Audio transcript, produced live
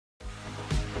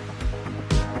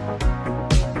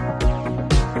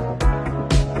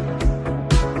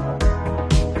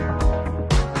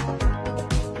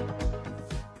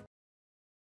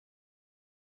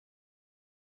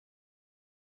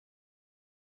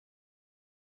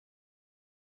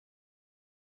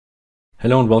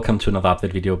Hello and welcome to another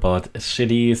update video about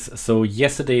Chiliz. So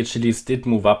yesterday Chiliz did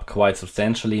move up quite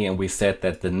substantially, and we said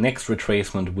that the next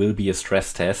retracement will be a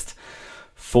stress test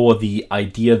for the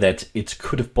idea that it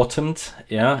could have bottomed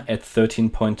at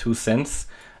 13.2 cents.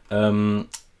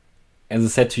 As I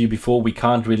said to you before, we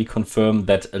can't really confirm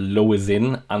that a low is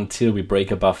in until we break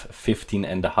above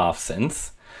 15.5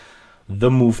 cents.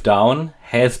 The move down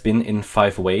has been in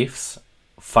 5 waves.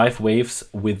 5 waves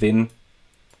within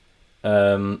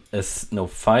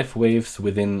 5 waves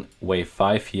within wave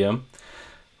 5 here,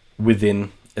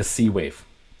 within a C wave.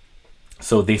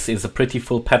 So this is a pretty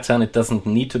full pattern. It doesn't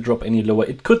need to drop any lower.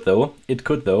 It could though,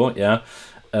 yeah.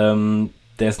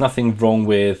 There's nothing wrong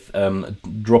with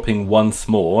dropping once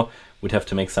more. We'd have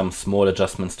to make some small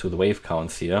adjustments to the wave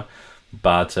counts here,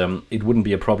 but it wouldn't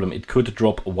be a problem. It could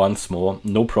drop once more,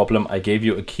 no problem. I gave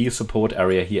you a key support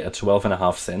area here at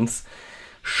 12.5 cents.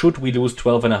 Should we lose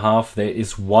 12.5, there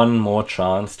is one more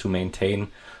chance to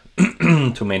maintain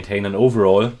an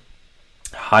overall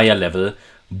higher level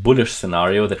bullish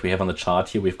scenario that we have on the chart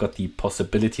here. We've got the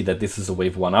possibility that this is a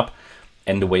wave 1 up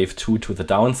and a wave 2 to the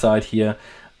downside here.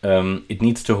 It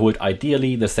needs to hold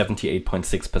ideally the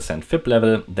 78.6% fib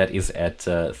level that is at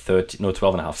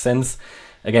 12.5 cents.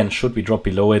 Again, should we drop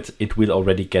below it, it will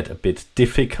already get a bit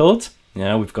difficult.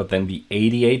 Yeah, we've got then the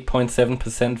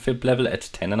 88.7% fib level at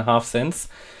 10.5 cents.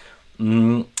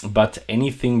 But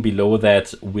anything below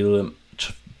that will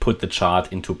put the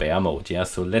chart into bear mode. Yeah,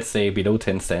 so let's say below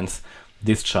 10 cents,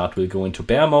 this chart will go into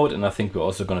bear mode. And I think we're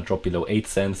also going to drop below 8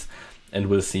 cents and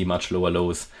we'll see much lower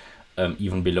lows,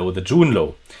 even below the June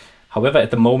low. However,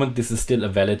 at the moment, this is still a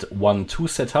valid 1-2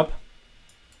 setup.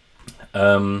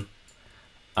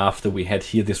 After we had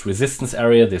here this resistance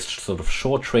area, this sort of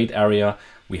short trade area,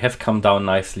 we have come down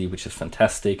nicely, which is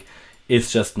fantastic.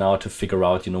 It's just now to figure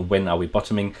out, when are we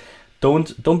bottoming.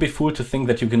 Don't be fooled to think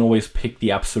that you can always pick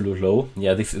the absolute low.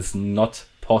 Yeah, this is not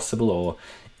possible. Or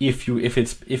if you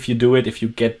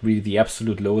get really the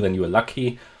absolute low, then you are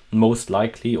lucky, most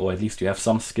likely, or at least you have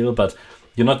some skill. But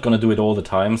you're not going to do it all the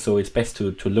time, so it's best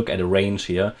to look at a range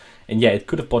here. And yeah, it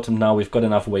could have bottomed now. We've got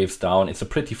enough waves down. It's a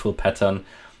pretty full pattern,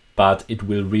 but it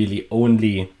will really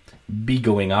only be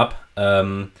going up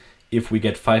if we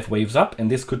get 5 waves up, and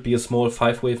this could be a small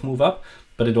 5-wave move up,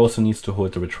 but it also needs to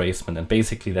hold the retracement. And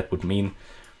basically that would mean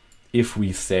if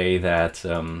we say that,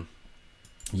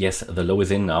 yes, the low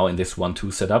is in now in this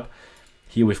 1-2 setup,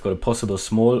 here we've got a possible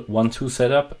small 1-2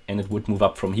 setup, and it would move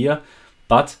up from here,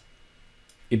 but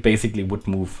it basically would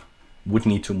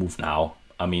need to move now.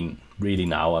 I mean, really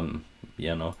now,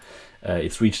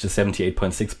 it's reached the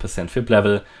 78.6% fib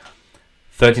level,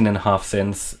 13.5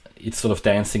 cents. It's sort of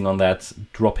dancing on that.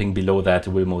 Dropping below that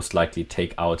will most likely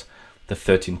take out the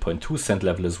 13.2 cent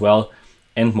level as well,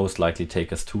 and most likely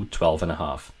take us to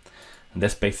 12.5. And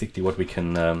that's basically what we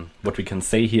can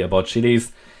say here about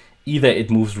Chiliz. Either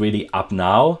it moves really up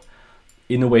now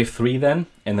in a wave 3 then,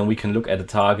 and then we can look at a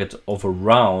target of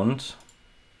around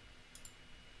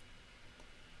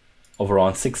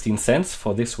 16 cents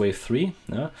for this wave 3.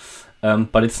 Yeah?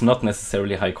 But it's not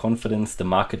necessarily high confidence. The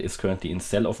market is currently in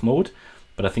sell-off mode,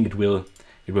 but I think it will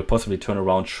possibly turn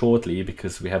around shortly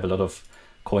because we have a lot of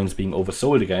coins being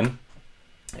oversold again,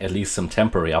 at least some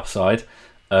temporary upside.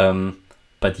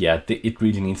 But yeah, it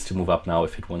really needs to move up now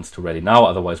if it wants to rally now.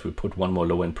 Otherwise, we'll put one more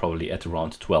low in, probably at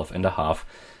around 12.5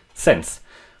 cents.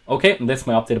 Okay, and that's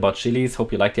my update about Chiliz.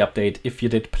 Hope you liked the update. If you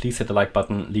did, please hit the like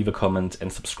button, leave a comment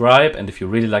and subscribe. And if you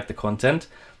really like the content,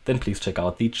 then please check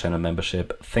out the channel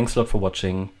membership. Thanks a lot for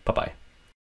watching. Bye-bye.